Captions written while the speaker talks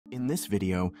In this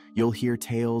video, you'll hear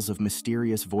tales of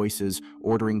mysterious voices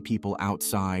ordering people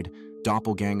outside,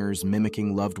 doppelgangers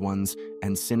mimicking loved ones,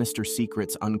 and sinister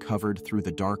secrets uncovered through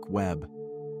the dark web.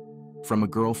 From a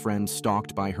girlfriend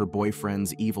stalked by her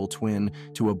boyfriend's evil twin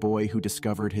to a boy who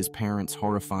discovered his parents'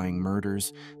 horrifying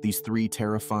murders, these three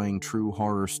terrifying true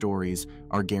horror stories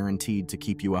are guaranteed to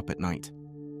keep you up at night.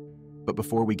 But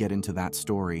before we get into that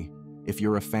story, if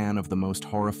you're a fan of the most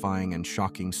horrifying and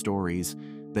shocking stories,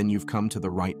 then you've come to the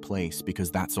right place because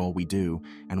that's all we do,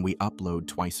 and we upload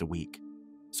twice a week.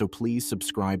 So please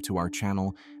subscribe to our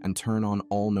channel and turn on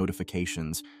all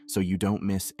notifications so you don't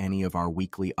miss any of our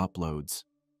weekly uploads.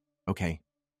 Okay,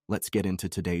 let's get into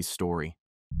today's story.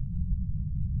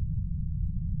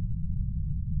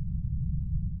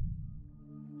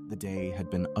 The day had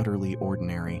been utterly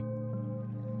ordinary.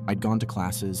 I'd gone to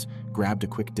classes, grabbed a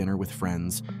quick dinner with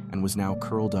friends, and was now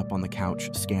curled up on the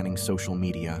couch scanning social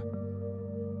media.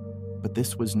 But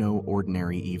this was no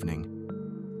ordinary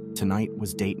evening. Tonight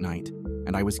was date night,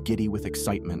 and I was giddy with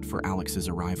excitement for Alex's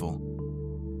arrival.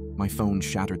 My phone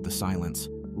shattered the silence,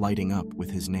 lighting up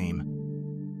with his name.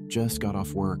 "Just got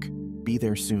off work. Be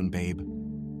there soon, babe."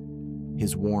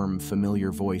 His warm,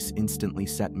 familiar voice instantly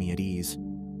set me at ease.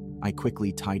 I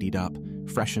quickly tidied up,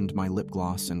 freshened my lip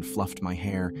gloss and fluffed my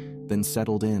hair, then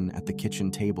settled in at the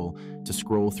kitchen table to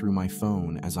scroll through my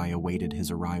phone as I awaited his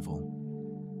arrival.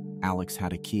 Alex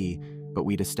had a key, but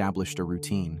we'd established a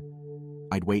routine.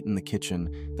 I'd wait in the kitchen,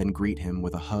 then greet him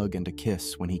with a hug and a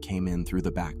kiss when he came in through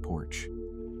the back porch.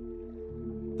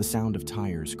 The sound of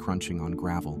tires crunching on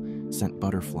gravel sent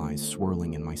butterflies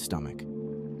swirling in my stomach.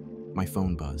 My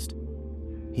phone buzzed.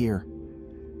 "Here."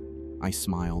 I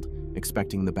smiled,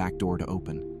 expecting the back door to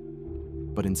open.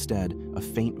 But instead, a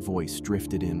faint voice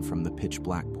drifted in from the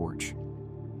pitch-black porch.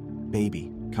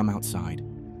 "Baby, come outside."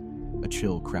 A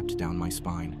chill crept down my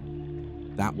spine.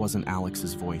 That wasn't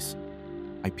Alex's voice.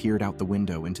 I peered out the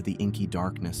window into the inky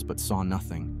darkness but saw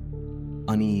nothing.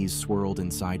 Unease swirled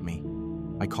inside me.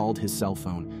 I called his cell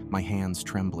phone, my hands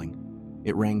trembling.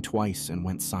 It rang twice and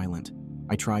went silent.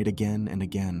 I tried again and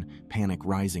again, panic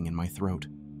rising in my throat.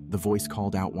 The voice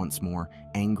called out once more,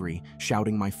 angry,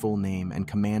 shouting my full name and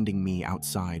commanding me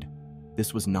outside.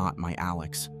 This was not my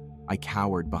Alex. I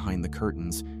cowered behind the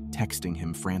curtains, texting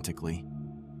him frantically.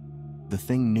 The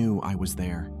thing knew I was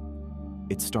there.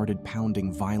 It started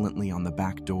pounding violently on the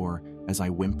back door as I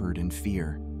whimpered in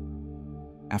fear.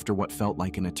 After what felt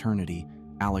like an eternity,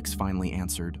 Alex finally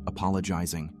answered,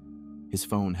 apologizing. His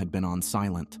phone had been on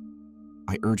silent.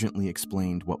 I urgently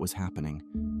explained what was happening.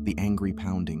 The angry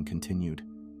pounding continued.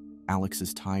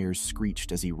 Alex's tires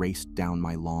screeched as he raced down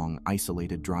my long,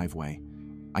 isolated driveway.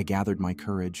 I gathered my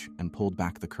courage and pulled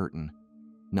back the curtain.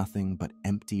 Nothing but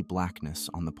empty blackness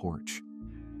on the porch.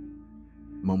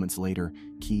 Moments later,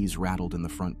 keys rattled in the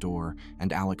front door,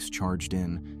 and Alex charged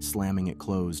in, slamming it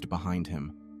closed behind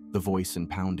him. The voice and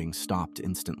pounding stopped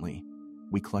instantly.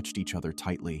 We clutched each other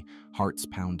tightly, hearts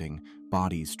pounding,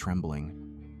 bodies trembling.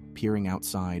 Peering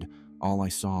outside, all I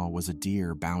saw was a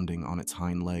deer bounding on its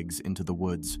hind legs into the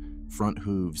woods, front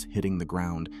hooves hitting the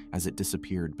ground as it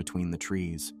disappeared between the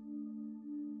trees.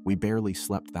 We barely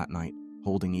slept that night,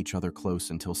 holding each other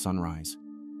close until sunrise.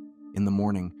 In the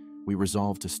morning, we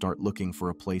resolved to start looking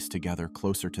for a place together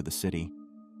closer to the city.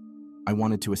 I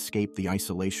wanted to escape the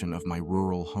isolation of my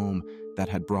rural home that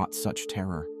had brought such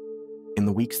terror. In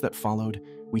the weeks that followed,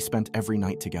 we spent every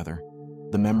night together,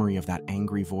 the memory of that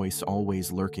angry voice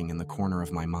always lurking in the corner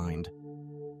of my mind.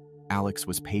 Alex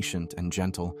was patient and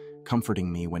gentle,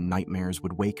 comforting me when nightmares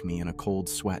would wake me in a cold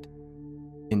sweat.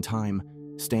 In time,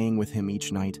 staying with him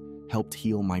each night helped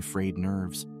heal my frayed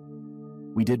nerves.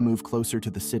 We did move closer to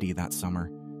the city that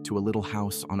summer, to a little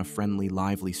house on a friendly,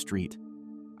 lively street.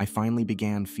 I finally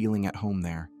began feeling at home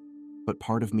there, but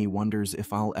part of me wonders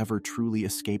if I'll ever truly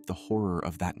escape the horror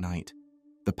of that night.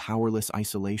 The powerless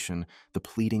isolation, the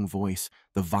pleading voice,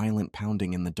 the violent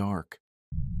pounding in the dark.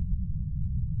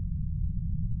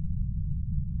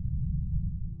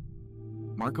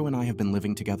 Marco and I have been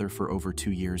living together for over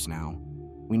 2 years now.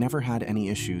 We never had any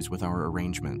issues with our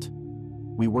arrangement.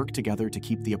 We work together to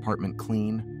keep the apartment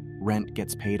clean, rent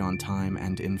gets paid on time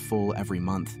and in full every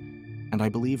month, and I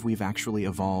believe we've actually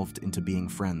evolved into being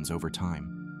friends over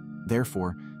time.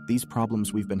 Therefore, these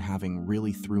problems we've been having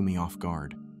really threw me off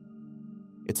guard.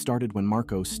 It started when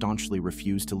Marco staunchly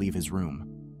refused to leave his room.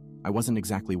 I wasn't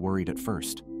exactly worried at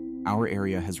first. Our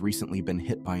area has recently been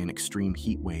hit by an extreme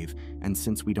heat wave, and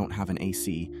since we don't have an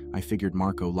AC, I figured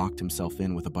Marco locked himself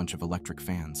in with a bunch of electric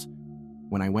fans.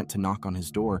 When I went to knock on his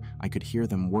door, I could hear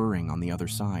them whirring on the other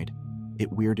side. It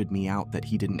weirded me out that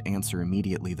he didn't answer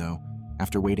immediately, though.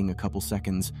 After waiting a couple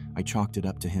seconds, I chalked it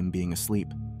up to him being asleep.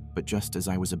 but just as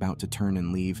I was about to turn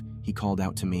and leave, he called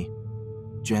out to me,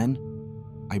 "Jen?"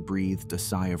 I breathed a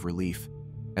sigh of relief.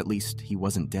 At least he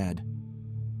wasn't dead.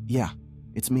 "Yeah,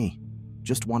 it's me.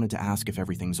 Just wanted to ask if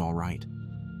everything's all right."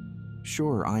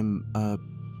 "Sure, I'm,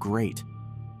 great."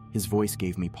 His voice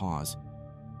gave me pause.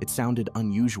 It sounded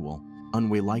unusual,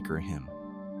 unway-like him.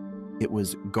 It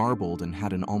was garbled and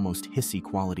had an almost hissy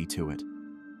quality to it.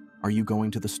 "Are you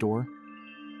going to the store?"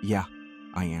 "Yeah,"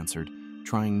 I answered,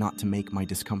 trying not to make my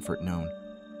discomfort known.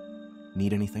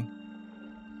 "Need anything?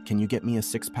 Can you get me a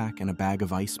 6-pack and a bag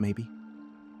of ice, maybe?"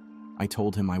 I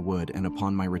told him I would, and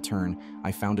upon my return,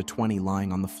 I found a 20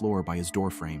 lying on the floor by his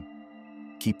doorframe.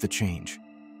 "Keep the change,"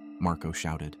 Marco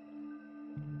shouted.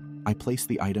 I placed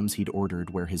the items he'd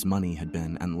ordered where his money had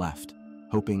been and left,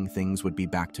 hoping things would be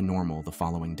back to normal the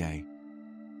following day.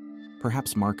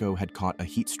 Perhaps Marco had caught a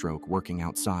heat stroke working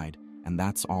outside, and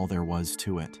that's all there was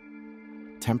to it.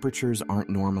 Temperatures aren't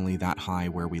normally that high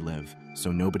where we live,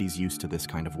 so nobody's used to this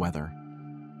kind of weather.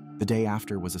 The day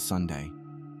after was a Sunday,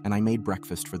 and I made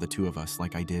breakfast for the two of us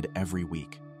like I did every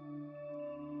week.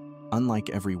 Unlike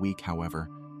every week, however,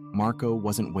 Marco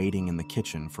wasn't waiting in the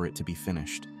kitchen for it to be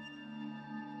finished.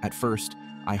 At first,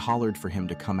 I hollered for him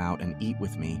to come out and eat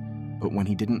with me, but when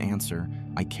he didn't answer,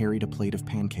 I carried a plate of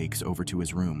pancakes over to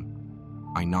his room.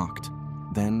 I knocked,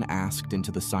 then asked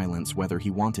into the silence whether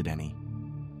he wanted any.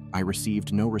 I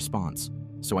received no response,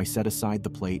 so I set aside the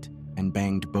plate and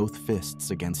banged both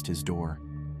fists against his door.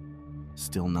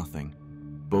 Still nothing.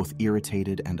 Both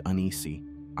irritated and uneasy,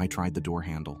 I tried the door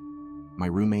handle. My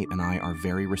roommate and I are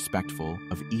very respectful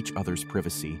of each other's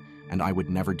privacy, and I would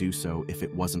never do so if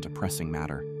it wasn't a pressing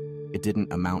matter. It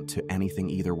didn't amount to anything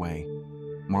either way.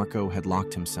 Marco had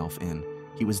locked himself in.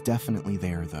 He was definitely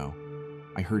there, though.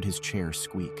 I heard his chair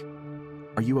squeak.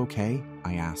 "Are you okay?"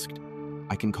 I asked.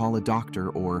 "I can call a doctor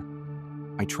or—"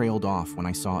 I trailed off when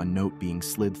I saw a note being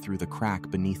slid through the crack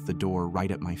beneath the door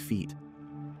right at my feet.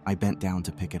 I bent down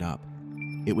to pick it up.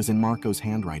 It was in Marco's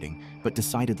handwriting, but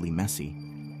decidedly messy,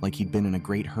 like he'd been in a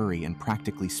great hurry and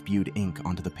practically spewed ink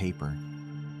onto the paper.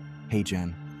 "Hey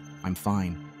Jen, I'm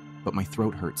fine, but my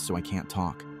throat hurts so I can't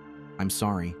talk. I'm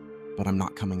sorry, but I'm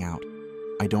not coming out.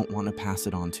 I don't want to pass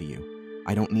it on to you.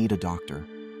 I don't need a doctor.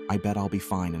 I bet I'll be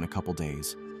fine in a couple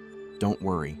days. Don't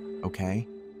worry, okay?"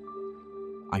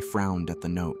 I frowned at the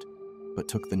note, but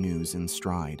took the news in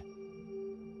stride.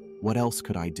 What else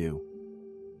could I do?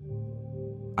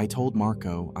 I told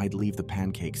Marco I'd leave the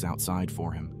pancakes outside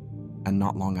for him, and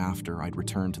not long after I'd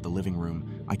returned to the living room,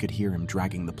 I could hear him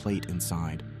dragging the plate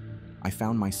inside. I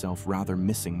found myself rather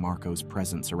missing Marco's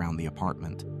presence around the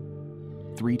apartment.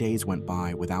 3 days went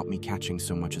by without me catching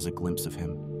so much as a glimpse of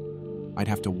him. I'd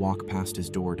have to walk past his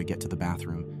door to get to the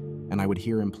bathroom, and I would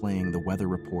hear him playing the weather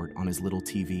report on his little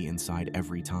TV inside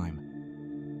every time.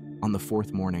 On the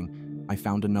 4th morning, I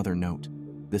found another note,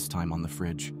 this time on the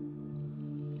fridge.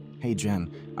 "Hey Jen,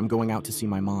 I'm going out to see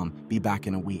my mom, be back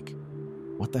in a week."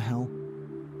 What the hell?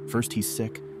 First he's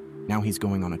sick, now he's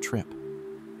going on a trip.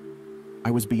 I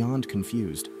was beyond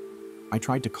confused. I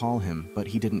tried to call him, but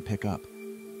he didn't pick up.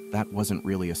 That wasn't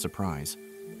really a surprise.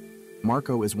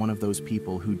 Marco is one of those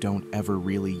people who don't ever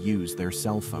really use their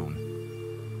cell phone.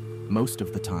 Most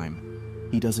of the time,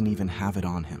 he doesn't even have it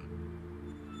on him.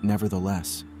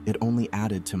 Nevertheless, it only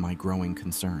added to my growing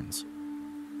concerns.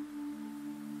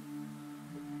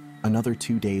 Another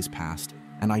 2 days passed,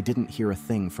 and I didn't hear a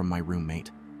thing from my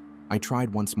roommate. I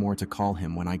tried once more to call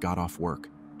him when I got off work,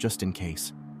 just in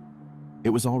case. It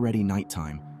was already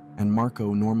nighttime, and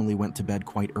Marco normally went to bed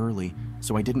quite early,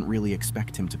 so I didn't really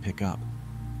expect him to pick up.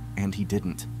 And he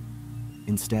didn't.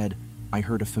 Instead, I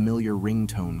heard a familiar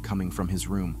ringtone coming from his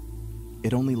room.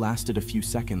 It only lasted a few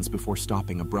seconds before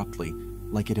stopping abruptly,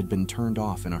 like it had been turned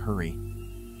off in a hurry.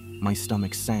 My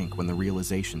stomach sank when the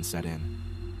realization set in.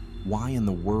 Why in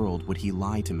the world would he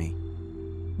lie to me?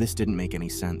 This didn't make any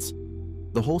sense.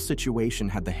 The whole situation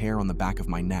had the hair on the back of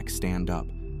my neck stand up,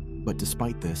 but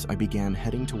despite this, I began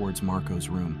heading towards Marco's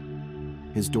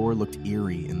room. His door looked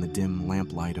eerie in the dim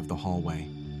lamplight of the hallway.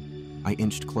 I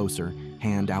inched closer,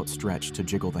 hand outstretched to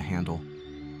jiggle the handle.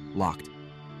 Locked.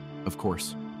 Of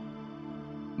course.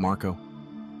 "Marco?"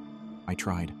 I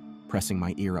tried, pressing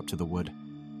my ear up to the wood.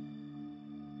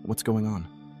 "What's going on?"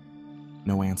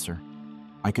 No answer.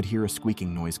 I could hear a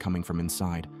squeaking noise coming from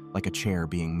inside, like a chair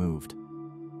being moved.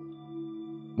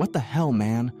 "What the hell,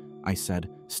 man?" I said,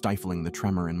 stifling the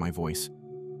tremor in my voice.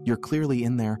 "You're clearly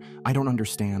in there. I don't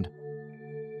understand."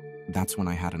 That's when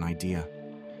I had an idea.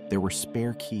 There were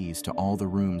spare keys to all the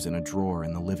rooms in a drawer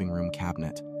in the living room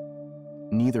cabinet.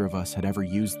 Neither of us had ever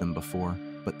used them before,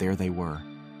 but there they were.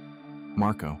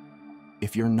 "Marco,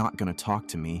 if you're not going to talk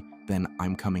to me, then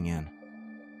I'm coming in."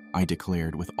 I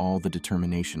declared with all the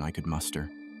determination I could muster.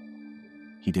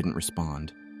 He didn't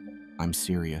respond. I'm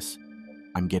serious.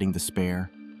 I'm getting the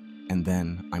spare, and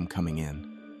then I'm coming in.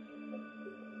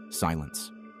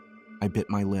 Silence. I bit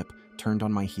my lip, turned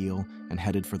on my heel, and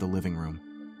headed for the living room.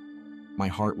 My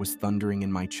heart was thundering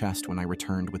in my chest when I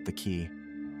returned with the key.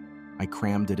 I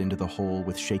crammed it into the hole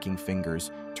with shaking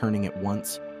fingers, turning it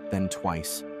once, then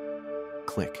twice.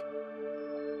 Click.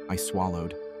 I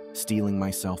swallowed, steeling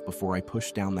myself before I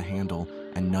pushed down the handle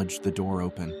and nudged the door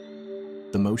open.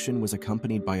 The motion was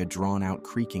accompanied by a drawn-out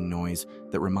creaking noise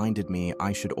that reminded me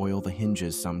I should oil the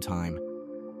hinges sometime.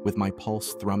 With my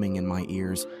pulse thrumming in my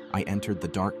ears, I entered the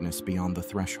darkness beyond the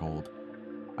threshold.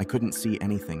 I couldn't see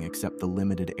anything except the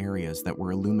limited areas that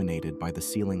were illuminated by the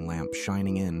ceiling lamp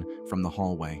shining in from the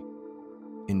hallway.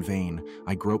 In vain,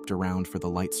 I groped around for the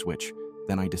light switch,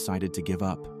 then I decided to give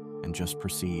up and just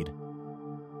proceed.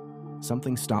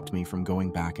 Something stopped me from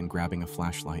going back and grabbing a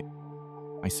flashlight.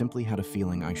 I simply had a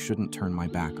feeling I shouldn't turn my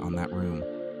back on that room.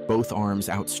 Both arms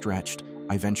outstretched,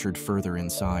 I ventured further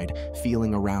inside,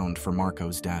 feeling around for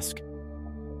Marco's desk.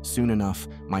 Soon enough,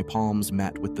 my palms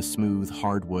met with the smooth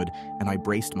hardwood, and I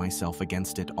braced myself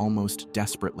against it almost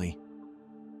desperately.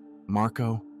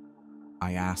 "Marco?"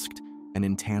 I asked, an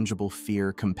intangible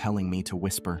fear compelling me to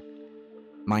whisper.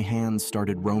 My hands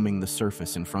started roaming the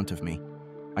surface in front of me.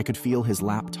 I could feel his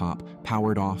laptop,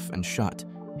 powered off and shut,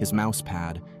 his mouse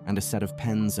pad, and a set of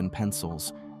pens and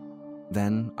pencils.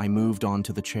 Then I moved on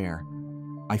to the chair.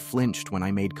 I flinched when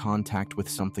I made contact with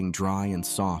something dry and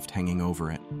soft hanging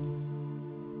over it.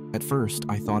 At first,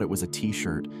 I thought it was a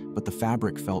t-shirt, but the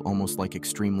fabric felt almost like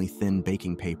extremely thin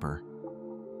baking paper.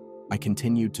 I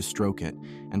continued to stroke it,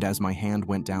 and as my hand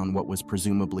went down what was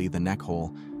presumably the neck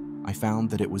hole, I found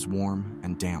that it was warm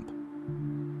and damp.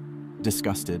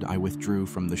 Disgusted, I withdrew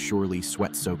from the surely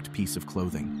sweat-soaked piece of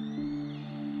clothing.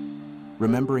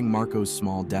 Remembering Marco's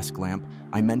small desk lamp,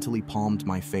 I mentally palmed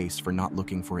my face for not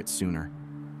looking for it sooner.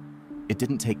 It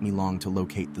didn't take me long to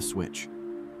locate the switch.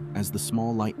 As the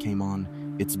small light came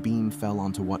on, its beam fell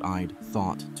onto what I'd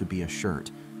thought to be a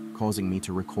shirt, causing me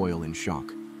to recoil in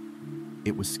shock.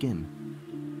 It was skin.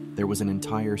 There was an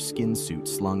entire skin suit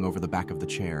slung over the back of the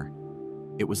chair.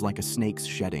 It was like a snake's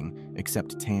shedding,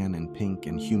 except tan and pink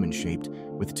and human-shaped,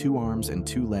 with 2 arms and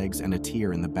 2 legs and a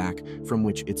tear in the back from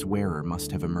which its wearer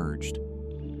must have emerged.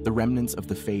 The remnants of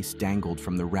the face dangled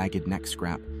from the ragged neck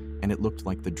scrap, and it looked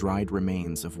like the dried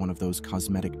remains of one of those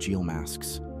cosmetic Gel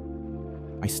masks.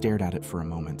 I stared at it for a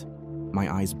moment,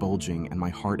 my eyes bulging and my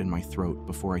heart in my throat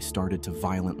before I started to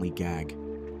violently gag.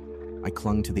 I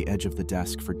clung to the edge of the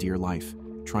desk for dear life,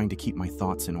 trying to keep my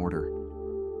thoughts in order.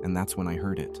 And that's when I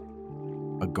heard it.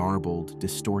 A garbled,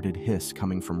 distorted hiss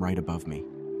coming from right above me.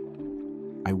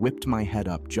 I whipped my head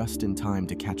up just in time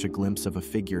to catch a glimpse of a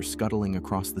figure scuttling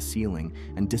across the ceiling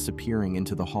and disappearing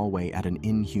into the hallway at an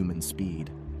inhuman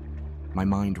speed. My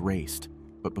mind raced,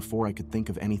 but before I could think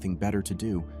of anything better to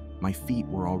do, my feet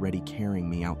were already carrying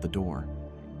me out the door.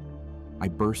 I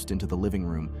burst into the living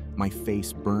room, my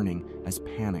face burning as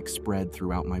panic spread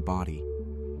throughout my body.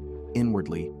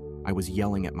 Inwardly, I was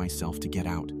yelling at myself to get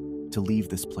out, to leave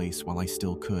this place while I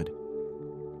still could.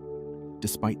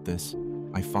 Despite this,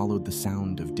 I followed the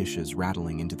sound of dishes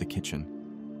rattling into the kitchen.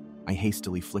 I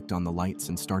hastily flicked on the lights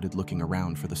and started looking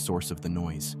around for the source of the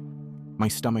noise. My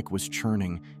stomach was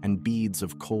churning, and beads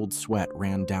of cold sweat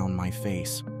ran down my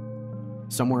face.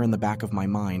 Somewhere in the back of my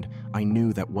mind, I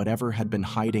knew that whatever had been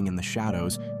hiding in the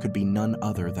shadows could be none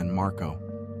other than Marco.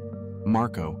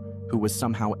 Marco, who was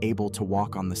somehow able to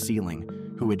walk on the ceiling,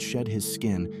 who had shed his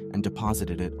skin and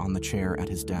deposited it on the chair at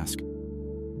his desk.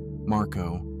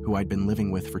 Marco, who I'd been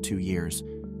living with for 2 years,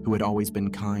 who had always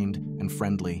been kind and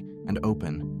friendly and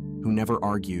open, who never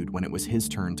argued when it was his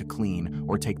turn to clean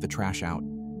or take the trash out.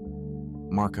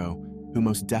 Marco, who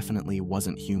most definitely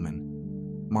wasn't human.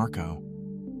 Marco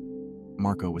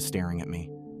was staring at me.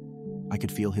 I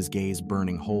could feel his gaze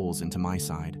burning holes into my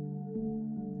side.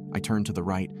 I turned to the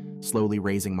right, slowly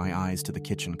raising my eyes to the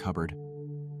kitchen cupboard.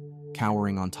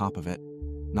 Cowering on top of it,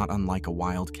 not unlike a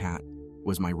wild cat,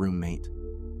 was my roommate.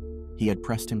 He had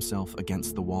pressed himself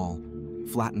against the wall,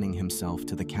 flattening himself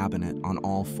to the cabinet on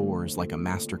all fours like a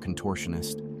master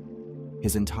contortionist.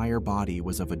 His entire body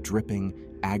was of a dripping,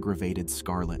 aggravated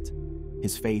scarlet.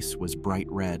 His face was bright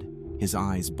red, his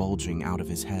eyes bulging out of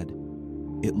his head.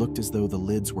 It looked as though the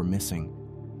lids were missing.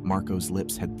 Marco's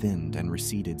lips had thinned and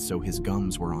receded so his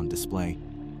gums were on display.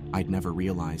 I'd never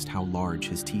realized how large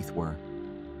his teeth were.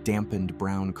 Dampened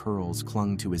brown curls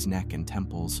clung to his neck and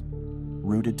temples.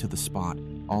 Rooted to the spot,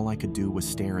 all I could do was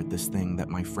stare at this thing that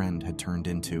my friend had turned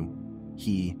into.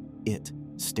 It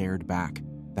stared back,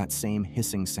 that same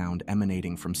hissing sound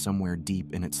emanating from somewhere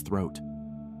deep in its throat.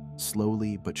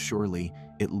 Slowly but surely,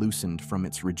 it loosened from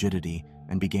its rigidity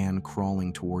and began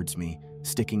crawling towards me,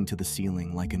 sticking to the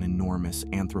ceiling like an enormous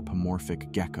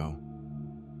anthropomorphic gecko.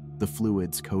 The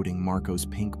fluids coating Marco's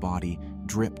pink body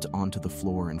dripped onto the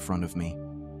floor in front of me.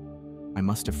 I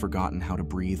must have forgotten how to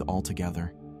breathe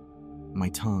altogether. My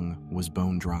tongue was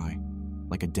bone dry,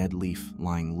 like a dead leaf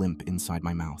lying limp inside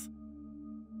my mouth.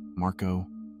 "Marco,"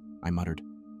 I muttered.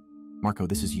 "Marco,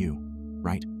 this is you,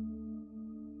 right?"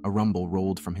 A rumble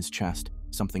rolled from his chest,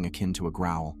 something akin to a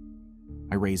growl.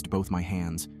 I raised both my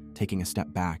hands, taking a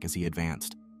step back as he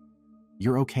advanced.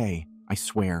 "You're okay, I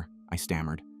swear," I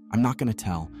stammered. "I'm not gonna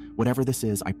tell. Whatever this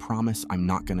is, I promise I'm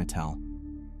not gonna tell."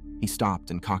 He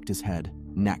stopped and cocked his head,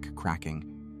 neck cracking.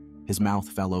 His mouth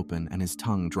fell open and his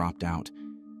tongue dropped out.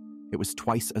 It was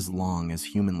twice as long as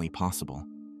humanly possible.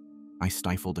 I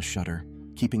stifled a shudder,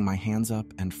 keeping my hands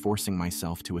up and forcing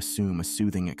myself to assume a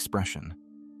soothing expression.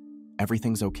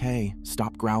 "Everything's okay.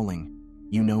 Stop growling.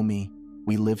 You know me.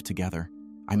 We live together.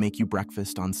 I make you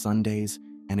breakfast on Sundays,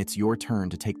 and it's your turn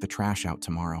to take the trash out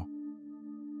tomorrow."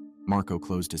 Marco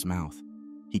closed his mouth.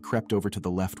 He crept over to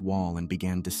the left wall and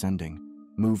began descending,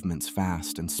 movements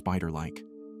fast and spider-like.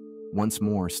 Once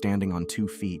more, standing on 2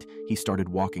 feet, he started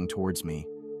walking towards me,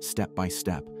 step by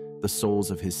step, the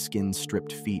soles of his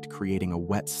skin-stripped feet creating a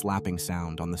wet slapping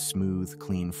sound on the smooth,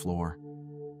 clean floor.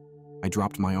 I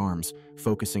dropped my arms,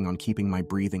 focusing on keeping my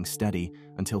breathing steady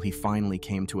until he finally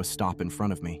came to a stop in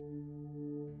front of me.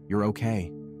 "You're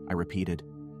okay," I repeated.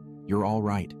 "You're all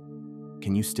right.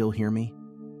 Can you still hear me?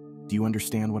 Do you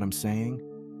understand what I'm saying?"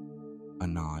 A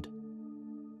nod.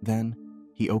 Then,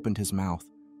 he opened his mouth,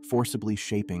 forcibly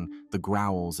shaping the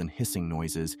growls and hissing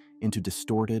noises into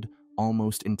distorted,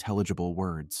 almost intelligible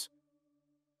words.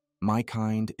 "My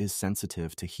kind is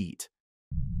sensitive to heat."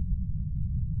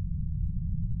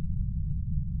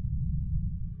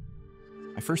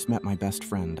 I first met my best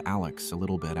friend, Alex, a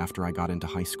little bit after I got into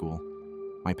high school.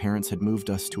 My parents had moved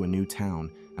us to a new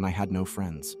town, and I had no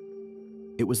friends.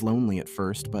 It was lonely at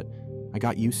first, but I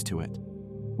got used to it.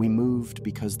 We moved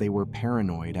because they were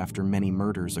paranoid after many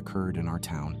murders occurred in our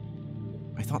town.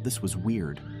 I thought this was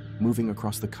weird, moving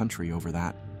across the country over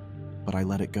that, but I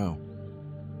let it go.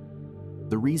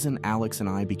 The reason Alex and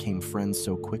I became friends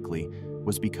so quickly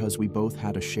was because we both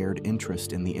had a shared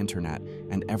interest in the internet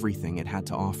and everything it had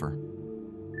to offer.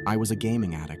 I was a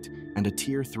gaming addict and a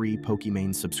Tier 3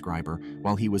 Pokimane subscriber,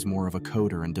 while he was more of a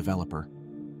coder and developer.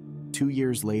 2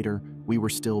 years later, we were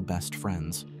still best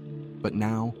friends. But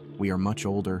now, we are much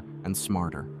older and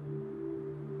smarter.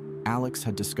 Alex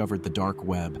had discovered the dark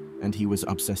web, and he was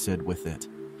obsessed with it.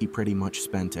 He pretty much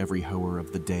spent every hour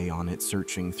of the day on it,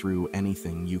 searching through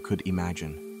anything you could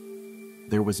imagine.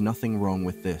 There was nothing wrong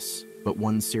with this, but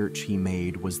one search he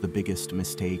made was the biggest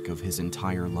mistake of his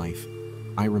entire life.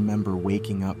 I remember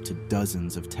waking up to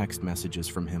dozens of text messages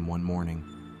from him one morning.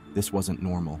 This wasn't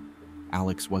normal.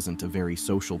 Alex wasn't a very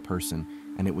social person,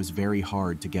 and it was very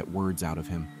hard to get words out of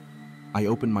him. I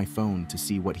opened my phone to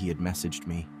see what he had messaged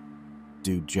me.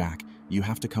 "Dude, Jack, you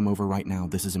have to come over right now.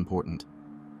 This is important."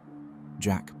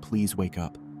 "Jack, please wake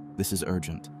up. This is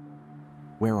urgent."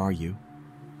 "Where are you?"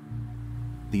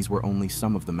 These were only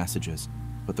some of the messages,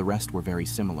 but the rest were very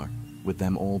similar, with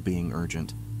them all being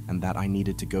urgent, and that I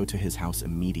needed to go to his house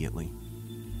immediately.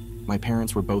 My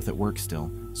parents were both at work still,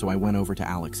 so I went over to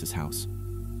Alex's house.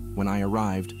 When I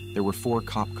arrived, there were 4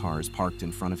 cop cars parked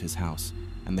in front of his house,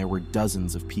 and there were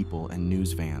dozens of people and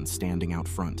news vans standing out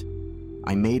front.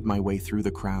 I made my way through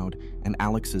the crowd, and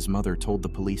Alex's mother told the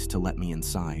police to let me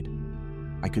inside.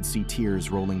 I could see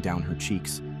tears rolling down her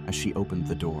cheeks as she opened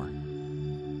the door.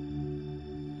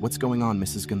 "What's going on,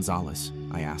 Mrs. Gonzalez?"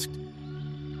 I asked.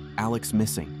 "Alex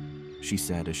missing," she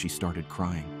said as she started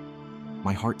crying.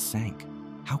 My heart sank.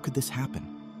 How could this happen?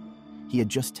 He had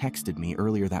just texted me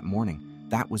earlier that morning.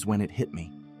 That was when it hit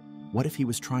me. What if he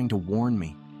was trying to warn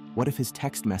me? What if his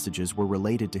text messages were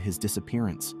related to his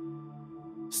disappearance?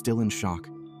 Still in shock,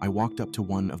 I walked up to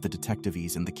one of the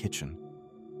detectives in the kitchen.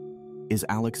 "Is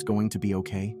Alex going to be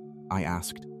okay?" I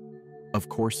asked. "Of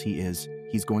course he is.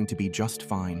 He's going to be just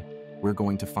fine. We're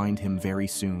going to find him very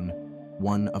soon,"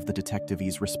 one of the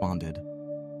detectives responded.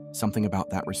 Something about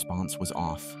that response was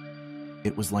off.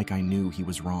 It was like I knew he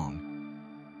was wrong.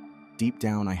 Deep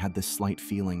down, I had this slight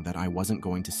feeling that I wasn't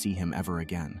going to see him ever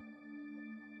again.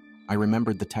 I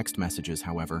remembered the text messages,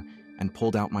 however, and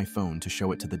pulled out my phone to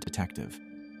show it to the detective.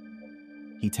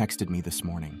 "He texted me this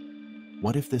morning.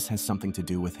 What if this has something to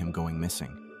do with him going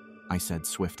missing?" I said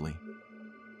swiftly.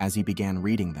 As he began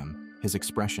reading them, his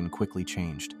expression quickly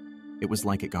changed. It was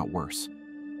like it got worse.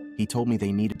 He told me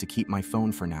they needed to keep my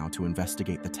phone for now to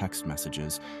investigate the text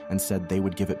messages and said they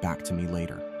would give it back to me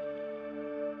later.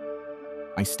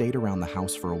 I stayed around the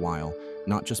house for a while,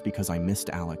 not just because I missed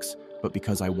Alex, but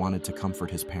because I wanted to comfort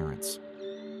his parents.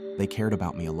 They cared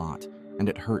about me a lot, and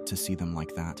it hurt to see them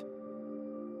like that.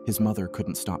 His mother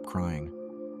couldn't stop crying.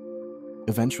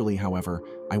 Eventually, however,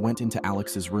 I went into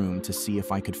Alex's room to see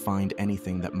if I could find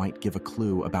anything that might give a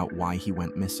clue about why he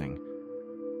went missing.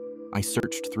 I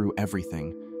searched through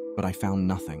everything, but I found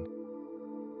nothing.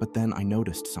 But then I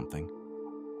noticed something.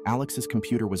 Alex's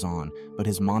computer was on, but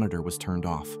his monitor was turned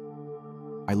off.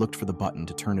 I looked for the button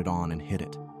to turn it on and hit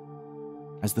it.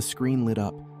 As the screen lit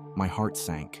up, my heart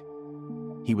sank.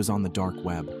 He was on the dark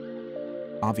web.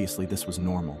 Obviously, this was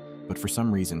normal, but for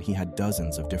some reason, he had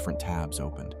dozens of different tabs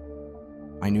opened.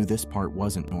 I knew this part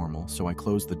wasn't normal, so I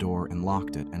closed the door and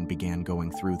locked it and began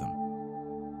going through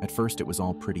them. At first, it was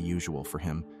all pretty usual for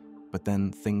him, but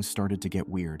then things started to get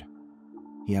weird.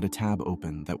 He had a tab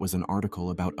open that was an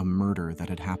article about a murder that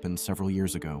had happened several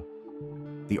years ago.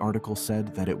 The article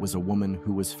said that it was a woman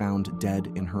who was found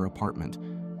dead in her apartment.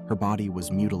 Her body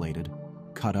was mutilated,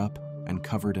 cut up, and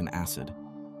covered in acid.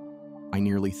 I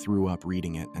nearly threw up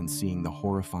reading it and seeing the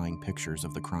horrifying pictures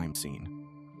of the crime scene.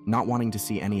 Not wanting to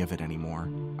see any of it anymore,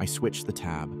 I switched the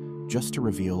tab just to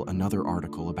reveal another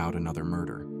article about another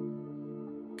murder.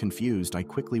 Confused, I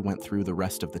quickly went through the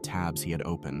rest of the tabs he had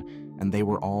open, and they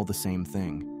were all the same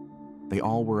thing. They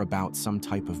all were about some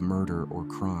type of murder or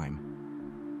crime.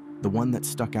 The one that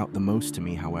stuck out the most to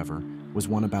me, however, was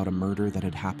one about a murder that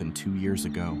had happened 2 years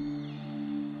ago.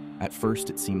 At first,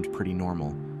 it seemed pretty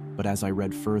normal, but as I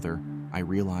read further, I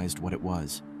realized what it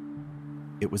was.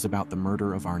 It was about the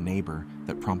murder of our neighbor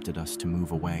that prompted us to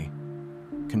move away.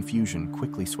 Confusion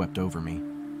quickly swept over me.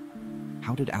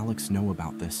 How did Alex know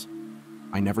about this?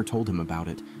 I never told him about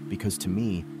it because to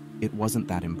me, it wasn't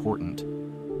that important.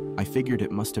 I figured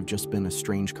it must have just been a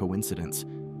strange coincidence,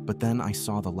 but then I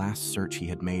saw the last search he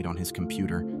had made on his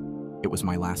computer. It was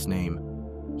my last name.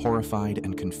 Horrified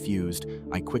and confused,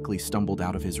 I quickly stumbled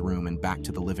out of his room and back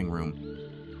to the living room.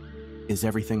 "Is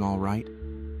everything all right?"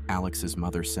 Alex's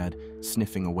mother said,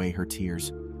 sniffing away her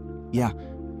tears. "Yeah,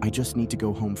 I just need to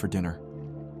go home for dinner,"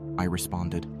 I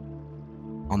responded.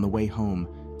 On the way home,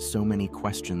 so many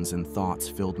questions and thoughts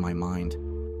filled my mind.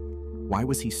 Why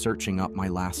was he searching up my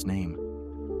last name?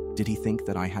 Did he think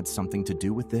that I had something to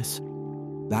do with this?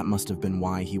 That must have been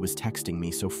why he was texting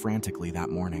me so frantically that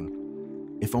morning.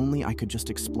 If only I could just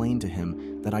explain to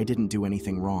him that I didn't do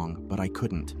anything wrong, but I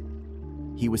couldn't.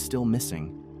 He was still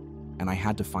missing, and I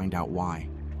had to find out why.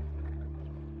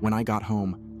 When I got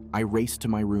home, I raced to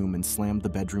my room and slammed the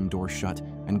bedroom door shut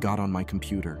and got on my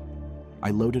computer. I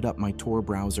loaded up my Tor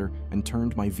browser and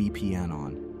turned my VPN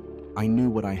on. I knew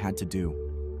what I had to do.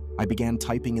 I began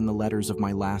typing in the letters of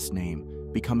my last name,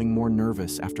 becoming more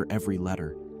nervous after every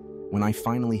letter. When I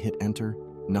finally hit enter,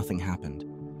 nothing happened.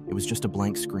 It was just a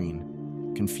blank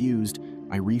screen. Confused,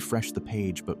 I refreshed the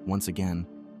page, but once again,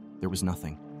 there was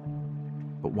nothing.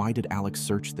 But why did Alex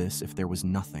search this if there was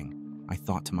nothing? I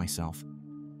thought to myself.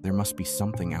 There must be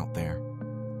something out there.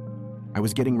 I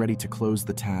was getting ready to close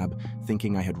the tab,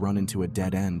 thinking I had run into a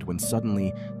dead end, when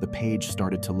suddenly the page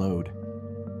started to load.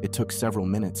 It took several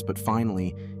minutes, but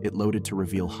finally it loaded to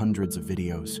reveal hundreds of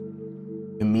videos.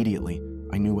 Immediately,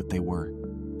 I knew what they were.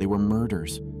 They were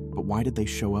murders, but why did they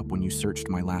show up when you searched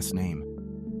my last name?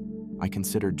 I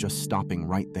considered just stopping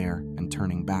right there and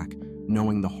turning back,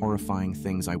 knowing the horrifying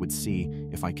things I would see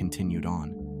if I continued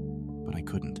on. But I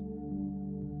couldn't.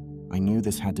 I knew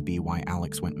this had to be why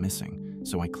Alex went missing,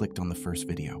 so I clicked on the first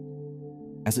video.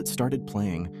 As it started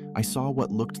playing, I saw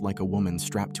what looked like a woman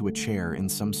strapped to a chair in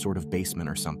some sort of basement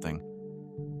or something.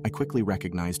 I quickly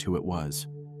recognized who it was.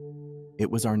 It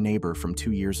was our neighbor from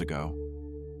 2 years ago.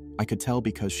 I could tell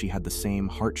because she had the same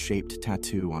heart-shaped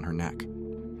tattoo on her neck.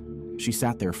 She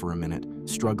sat there for a minute,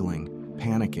 struggling,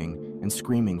 panicking, and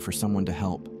screaming for someone to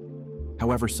help.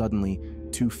 However, suddenly,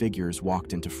 2 figures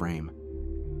walked into frame.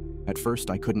 At first,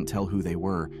 I couldn't tell who they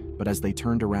were, but as they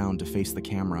turned around to face the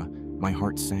camera, my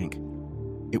heart sank.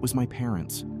 It was my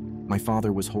parents. My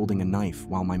father was holding a knife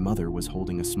while my mother was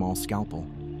holding a small scalpel.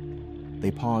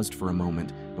 They paused for a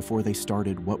moment before they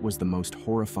started what was the most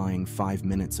horrifying 5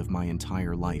 minutes of my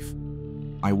entire life.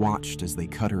 I watched as they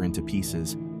cut her into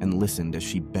pieces and listened as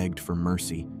she begged for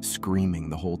mercy, screaming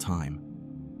the whole time.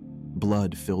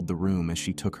 Blood filled the room as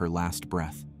she took her last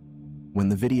breath. When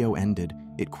the video ended,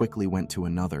 it quickly went to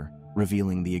another,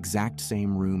 revealing the exact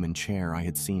same room and chair I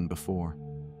had seen before.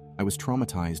 I was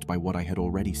traumatized by what I had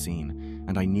already seen,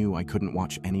 and I knew I couldn't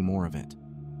watch any more of it.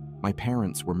 My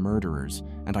parents were murderers,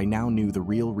 and I now knew the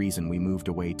real reason we moved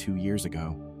away 2 years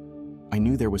ago. I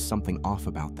knew there was something off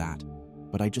about that,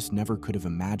 but I just never could have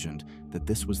imagined that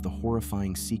this was the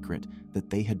horrifying secret that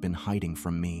they had been hiding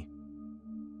from me.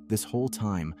 This whole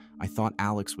time, I thought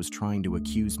Alex was trying to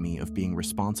accuse me of being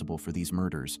responsible for these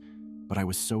murders, but I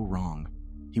was so wrong.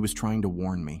 He was trying to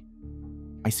warn me.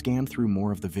 I scanned through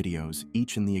more of the videos,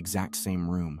 each in the exact same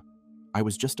room. I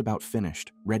was just about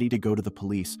finished, ready to go to the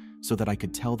police so that I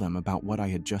could tell them about what I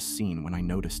had just seen when I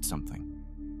noticed something.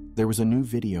 There was a new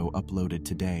video uploaded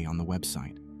today on the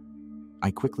website.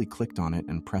 I quickly clicked on it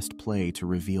and pressed play to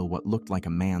reveal what looked like a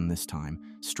man this time,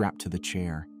 strapped to the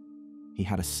chair. He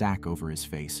had a sack over his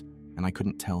face, and I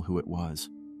couldn't tell who it was.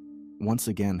 Once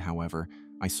again, however,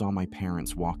 I saw my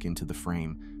parents walk into the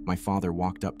frame. My father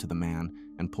walked up to the man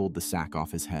and pulled the sack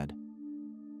off his head.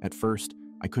 At first,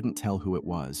 I couldn't tell who it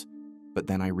was, but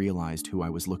then I realized who I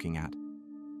was looking at.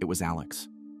 It was Alex.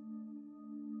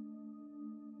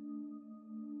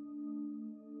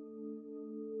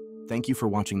 Thank you for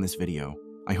watching this video.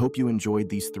 I hope you enjoyed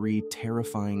these 3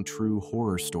 terrifying true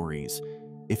horror stories.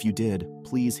 If you did,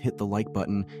 please hit the like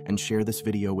button and share this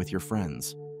video with your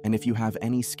friends. And if you have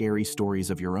any scary stories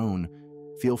of your own,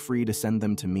 feel free to send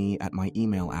them to me at my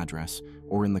email address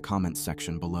or in the comments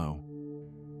section below.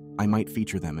 I might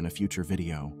feature them in a future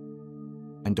video.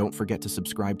 And don't forget to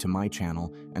subscribe to my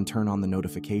channel and turn on the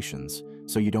notifications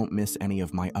so you don't miss any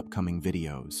of my upcoming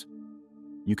videos.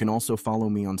 You can also follow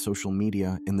me on social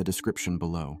media in the description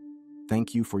below.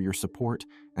 Thank you for your support,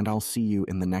 and I'll see you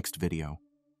in the next video.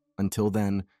 Until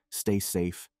then, stay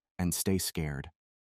safe and stay scared.